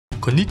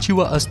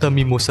Konnichiwa hasta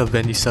mimosa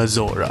venisa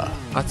zora.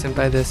 What's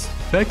Senpai this?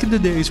 Back in the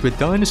days when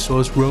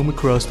dinosaurs roamed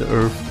across the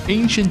earth,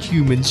 ancient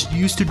humans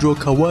used to draw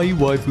kawaii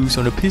waifus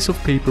on a piece of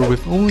paper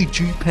with only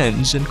G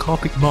pens and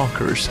Copic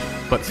markers.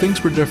 But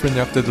things were different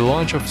after the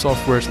launch of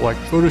softwares like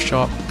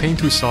Photoshop, Paint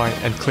to Sign,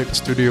 and Clip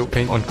Studio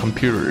Paint on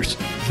computers.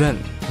 Then,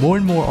 more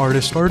and more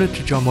artists started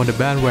to jump on the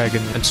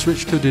bandwagon and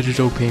switch to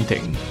digital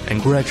painting.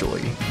 And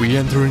gradually, we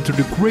enter into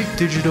the great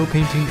digital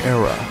painting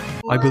era.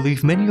 I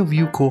believe many of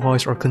you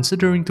kohais are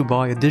considering to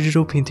buy a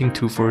digital painting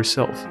tool for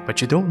yourself,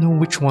 but you don't know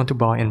which one to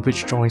buy and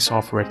which drawing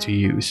software to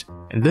use.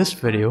 In this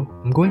video,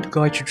 I'm going to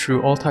guide you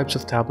through all types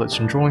of tablets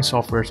and drawing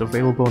softwares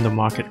available on the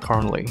market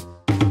currently.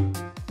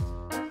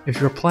 If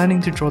you're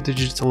planning to draw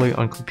digitally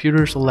on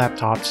computers or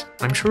laptops,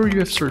 I'm sure you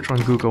have searched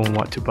on Google on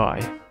what to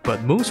buy.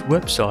 But most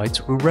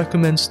websites will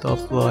recommend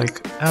stuff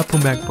like Apple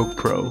MacBook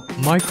Pro,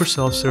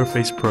 Microsoft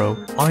Surface Pro,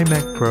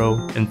 iMac Pro,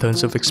 and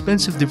tons of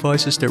expensive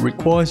devices that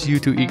requires you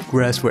to eat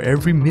grass for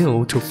every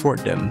meal to afford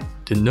them.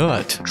 Do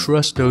not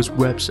trust those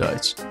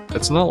websites.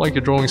 It's not like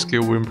your drawing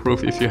skill will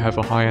improve if you have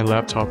a high-end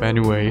laptop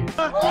anyway.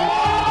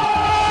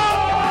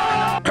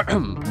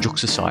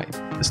 Jokes aside,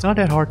 it's not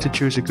that hard to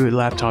choose a good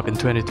laptop in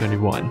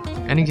 2021.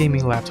 Any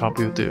gaming laptop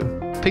will do.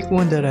 Pick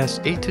one that has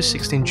 8 to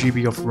 16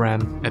 GB of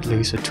RAM, at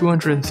least a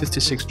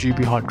 256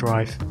 GB hard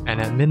drive,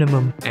 and at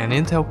minimum an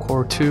Intel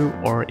Core 2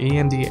 or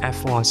AMD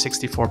Athlon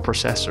 64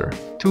 processor.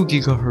 2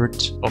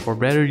 GHz, or for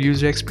better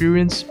user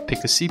experience, pick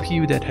a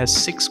CPU that has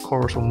 6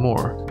 cores or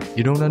more.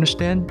 You don't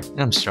understand?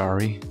 I'm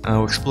sorry,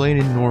 I'll explain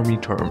in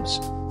normie terms.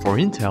 For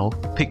Intel,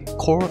 pick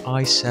Core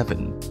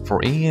i7.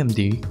 For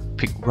AMD,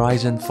 pick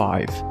Ryzen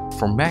 5.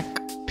 For Mac,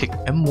 pick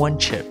M1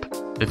 chip.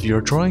 If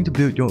you're trying to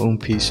build your own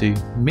PC,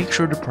 make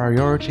sure the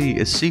priority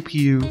is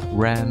CPU,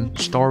 RAM,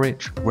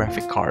 storage,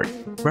 graphic card.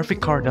 Graphic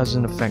card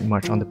doesn't affect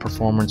much on the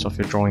performance of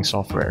your drawing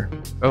software.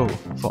 Oh,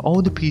 for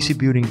all the PC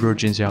building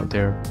virgins out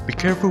there, be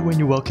careful when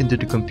you walk into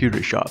the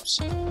computer shops.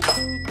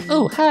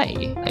 Oh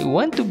hi, I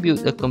want to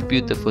build a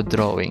computer for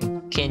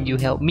drawing. Can you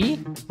help me?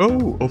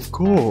 Oh, of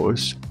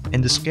course.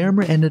 And the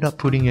scammer ended up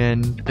putting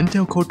an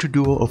Intel Core 2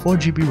 Duo, a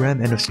 4GB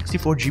RAM and a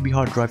 64GB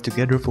hard drive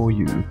together for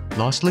you.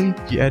 Lastly,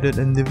 he added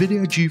an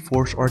NVIDIA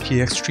GeForce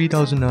RTX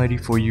 3090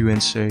 for you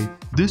and say,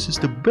 "This is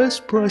the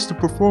best price to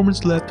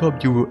performance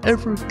laptop you will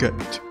ever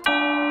get."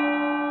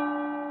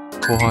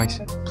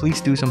 Kohais,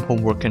 please do some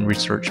homework and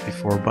research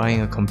before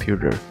buying a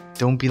computer.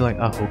 Don't be like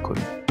Ahokun.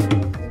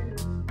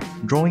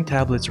 Drawing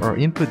tablets are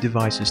input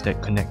devices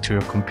that connect to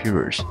your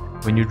computers.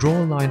 When you draw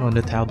a line on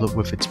the tablet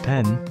with its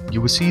pen,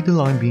 you will see the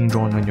line being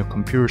drawn on your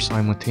computer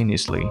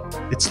simultaneously.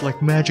 It's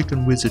like magic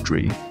and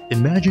wizardry.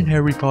 Imagine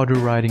Harry Potter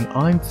writing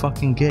 "I'm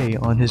fucking gay"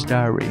 on his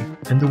diary,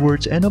 and the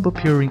words end up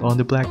appearing on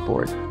the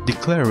blackboard,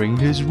 declaring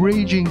his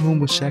raging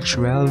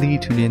homosexuality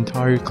to the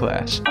entire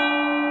class.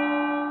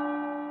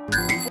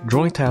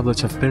 Drawing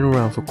tablets have been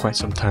around for quite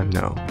some time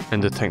now,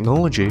 and the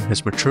technology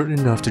has matured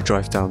enough to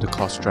drive down the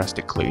cost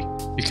drastically.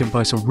 You can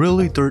buy some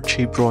really dirt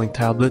cheap drawing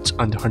tablets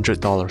under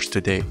 $100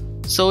 today.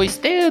 So is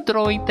there a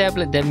drawing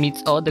tablet that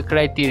meets all the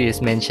criteria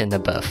mentioned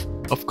above?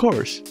 Of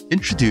course,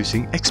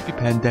 introducing XP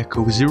Pen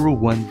Deco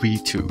 01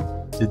 V2.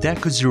 The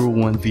Deco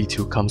 01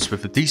 V2 comes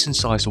with a decent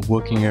size of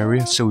working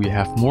area, so you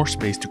have more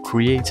space to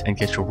create and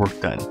get your work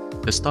done.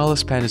 The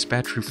stylus pen is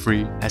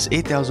battery-free, has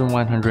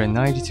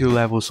 8,192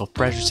 levels of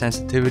pressure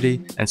sensitivity,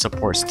 and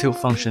supports tilt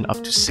function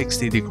up to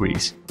 60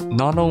 degrees.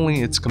 Not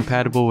only it's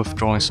compatible with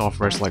drawing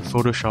softwares like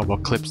Photoshop or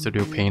Clip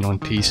Studio Paint on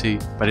PC,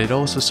 but it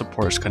also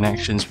supports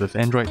connections with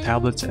Android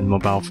tablets and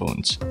mobile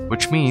phones,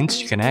 which means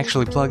you can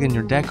actually plug in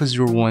your Deco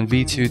 01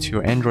 V2 to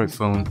your Android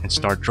phone and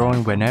start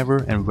drawing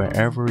whenever and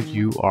wherever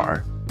you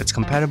are. It's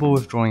compatible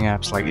with drawing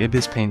apps like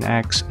Ibis Paint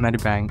X,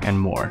 Medibang, and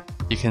more.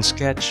 You can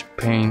sketch,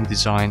 paint,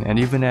 design, and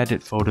even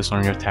edit photos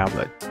on your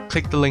tablet.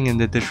 Click the link in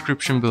the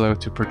description below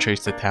to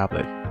purchase the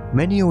tablet.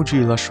 Many OG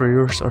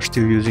illustrators are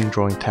still using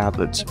drawing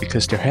tablets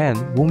because their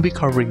hand won't be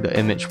covering the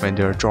image when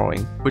they are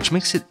drawing, which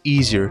makes it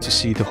easier to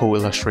see the whole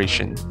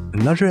illustration.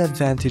 Another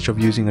advantage of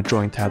using a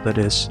drawing tablet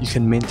is you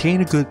can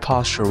maintain a good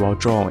posture while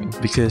drawing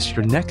because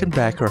your neck and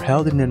back are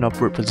held in an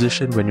upward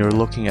position when you're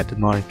looking at the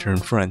monitor in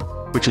front,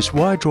 which is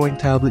why drawing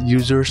tablet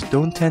users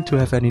don't tend to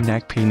have any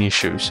neck pain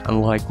issues,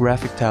 unlike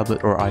graphic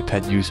tablet or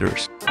iPad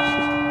users.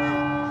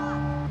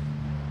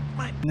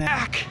 My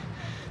neck!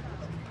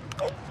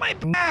 Oh, my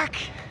neck!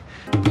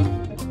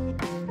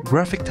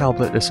 Graphic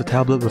tablet is a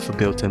tablet with a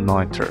built-in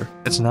monitor.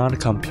 It's not a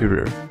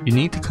computer. You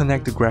need to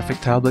connect the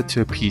graphic tablet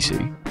to a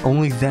PC.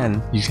 Only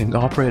then you can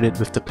operate it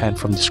with the pen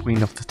from the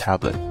screen of the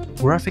tablet.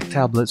 Graphic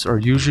tablets are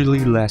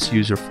usually less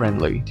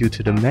user-friendly due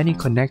to the many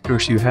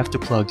connectors you have to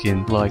plug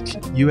in, like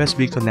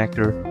USB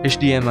connector,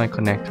 HDMI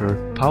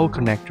connector, power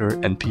connector,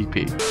 and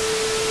PP.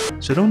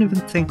 So don't even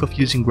think of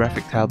using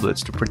graphic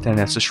tablets to pretend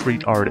as a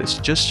street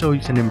artist just so you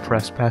can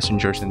impress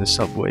passengers in the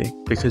subway,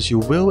 because you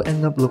will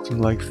end up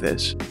looking like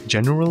this.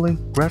 Generally,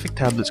 graphic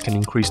tablets can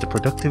increase the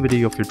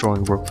productivity of your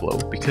drawing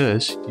workflow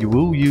because you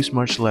will use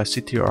much less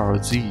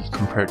CTRL-Z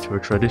compared to a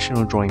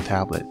traditional drawing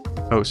tablet.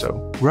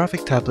 Also,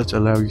 graphic tablets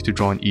allow you to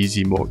draw in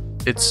easy mode.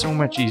 It's so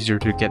much easier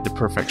to get the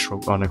perfect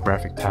stroke on a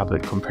graphic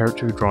tablet compared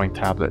to a drawing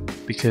tablet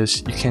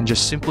because you can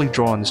just simply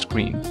draw on the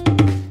screen.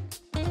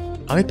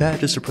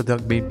 iPad is a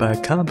product made by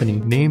a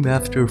company named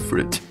after a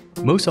fruit.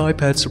 Most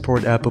iPads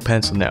support Apple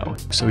Pencil now,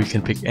 so you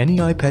can pick any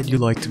iPad you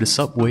like to the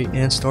subway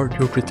and start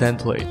your pretend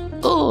play.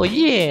 Oh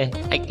yeah,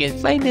 I can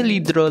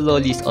finally draw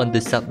lollies on the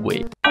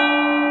subway.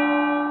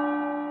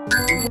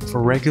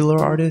 For regular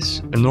artists,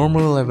 a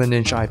normal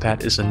 11-inch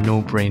iPad is a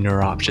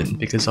no-brainer option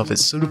because of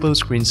its suitable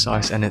screen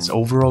size and its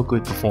overall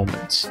good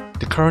performance.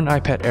 The current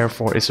iPad Air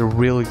 4 is a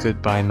really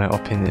good buy in my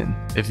opinion.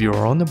 If you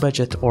are on a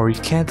budget or you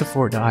can't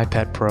afford the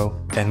iPad Pro,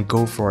 then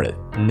go for it,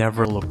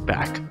 never look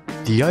back.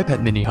 The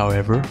iPad mini,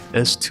 however,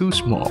 is too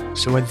small,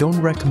 so I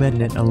don't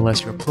recommend it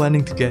unless you're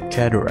planning to get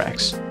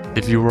cataracts.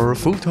 If you are a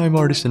full-time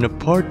artist and a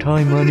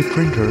part-time money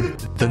printer,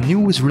 the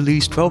newest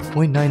released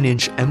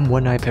 12.9-inch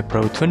M1 iPad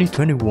Pro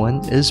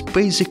 2021 is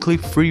basically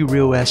free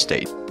real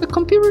estate. A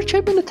computer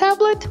chip in a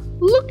tablet?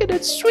 Look at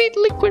that sweet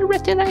liquid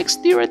retina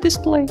exterior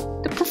display.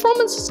 The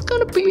performance is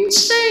gonna be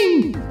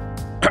insane!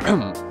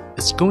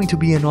 It's going to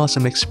be an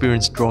awesome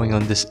experience drawing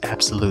on this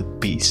absolute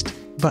beast.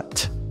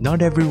 But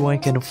not everyone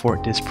can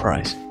afford this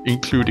price,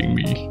 including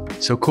me.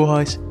 So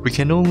kohais, we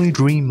can only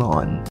dream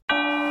on.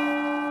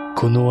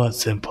 Kono wa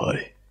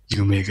senpai,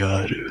 yume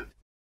ga aru.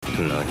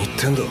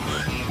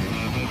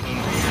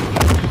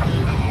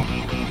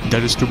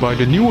 That is to buy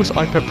the newest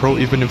iPad Pro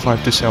even if I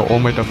have to sell all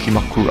my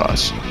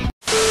dakimakuras.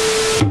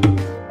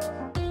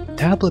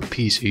 Tablet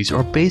PCs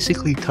are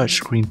basically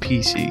touchscreen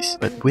PCs,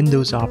 but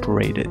Windows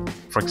operated.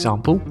 For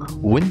example,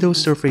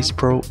 Windows Surface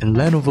Pro and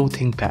Lenovo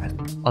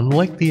ThinkPad.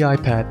 Unlike the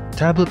iPad,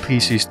 tablet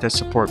PCs that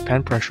support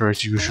pen pressure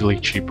is usually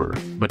cheaper,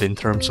 but in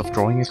terms of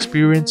drawing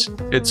experience,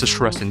 it's a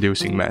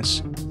stress-inducing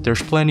mess.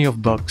 There's plenty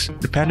of bugs,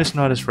 the pen is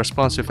not as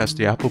responsive as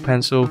the Apple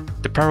Pencil,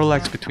 the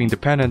parallax between the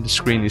pen and the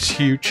screen is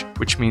huge,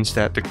 which means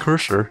that the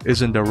cursor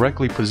isn't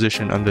directly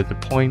positioned under the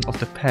point of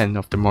the pen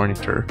of the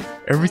monitor.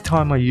 Every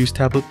time I use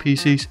tablet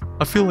PCs,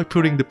 I feel like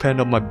putting the pen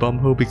up my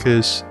bumhole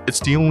because it's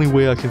the only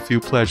way I can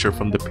feel pleasure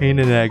from the pain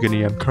and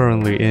agony I'm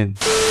currently in.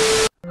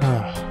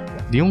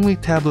 The only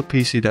tablet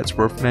PC that's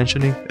worth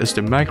mentioning is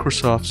the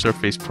Microsoft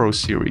Surface Pro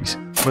series,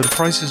 but the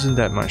price isn't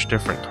that much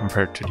different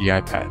compared to the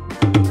iPad.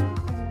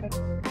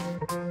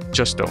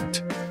 Just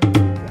don't.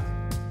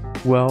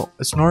 Well,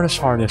 it's not as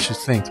hard as you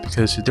think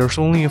because there's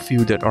only a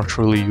few that are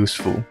truly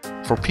useful.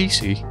 For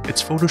PC,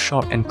 it's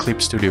Photoshop and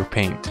Clip Studio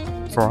Paint.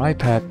 For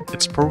iPad,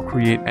 it's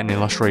Procreate and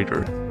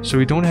Illustrator, so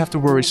you don't have to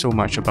worry so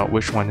much about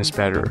which one is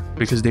better,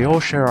 because they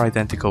all share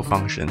identical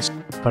functions.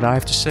 But I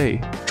have to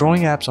say,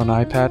 drawing apps on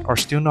iPad are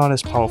still not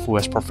as powerful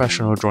as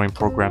professional drawing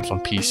programs on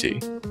PC.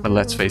 But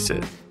let's face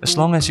it, as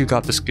long as you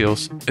got the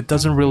skills, it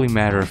doesn't really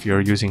matter if you're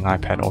using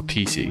iPad or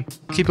PC.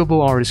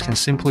 Capable artists can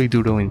simply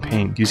doodle in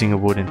Paint using a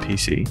wooden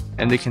PC,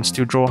 and they can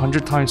still draw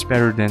 100 times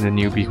better than the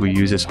newbie who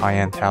uses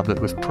high-end tablet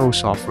with pro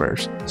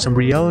softwares. Some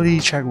reality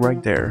check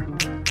right there.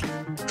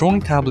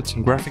 Drawing tablets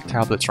and graphic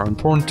tablets are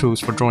important tools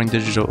for drawing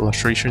digital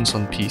illustrations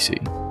on PC.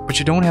 But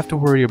you don't have to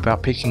worry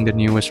about picking the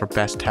newest or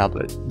best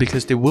tablet,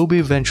 because they will be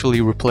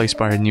eventually replaced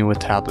by a newer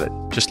tablet.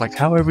 Just like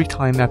how every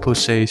time Apple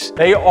says,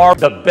 they are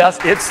the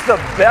best. It's the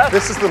best.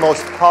 This is the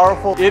most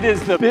powerful. It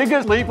is the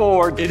biggest leap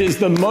forward. It is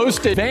the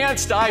most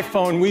advanced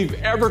iPhone we've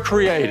ever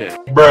created.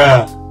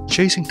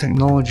 Chasing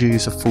technology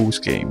is a fool's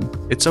game.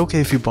 It's okay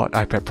if you bought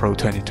iPad Pro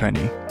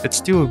 2020. It's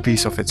still a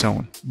beast of its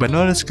own, but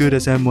not as good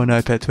as M1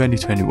 iPad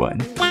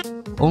 2021.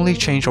 Only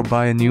change or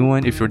buy a new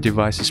one if your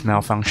device is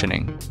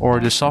malfunctioning, or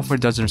the software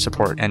doesn't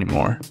support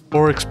anymore,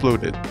 or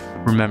exploded.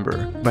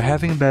 Remember, by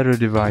having a better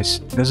device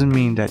doesn't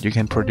mean that you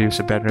can produce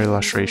a better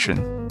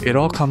illustration. It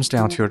all comes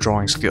down to your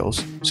drawing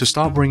skills, so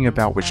stop worrying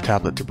about which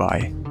tablet to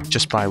buy.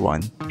 Just buy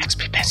one.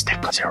 XP Pen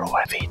Step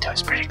 01 V2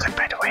 is pretty good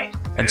by the way.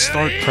 And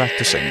start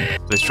practicing.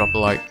 Please drop a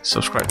like,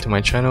 subscribe to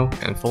my channel,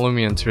 and follow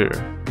me on Twitter.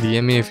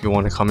 DM me if you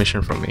want a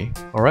commission from me.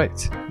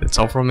 Alright, that's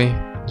all from me.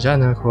 Ja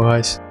na,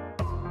 kohais.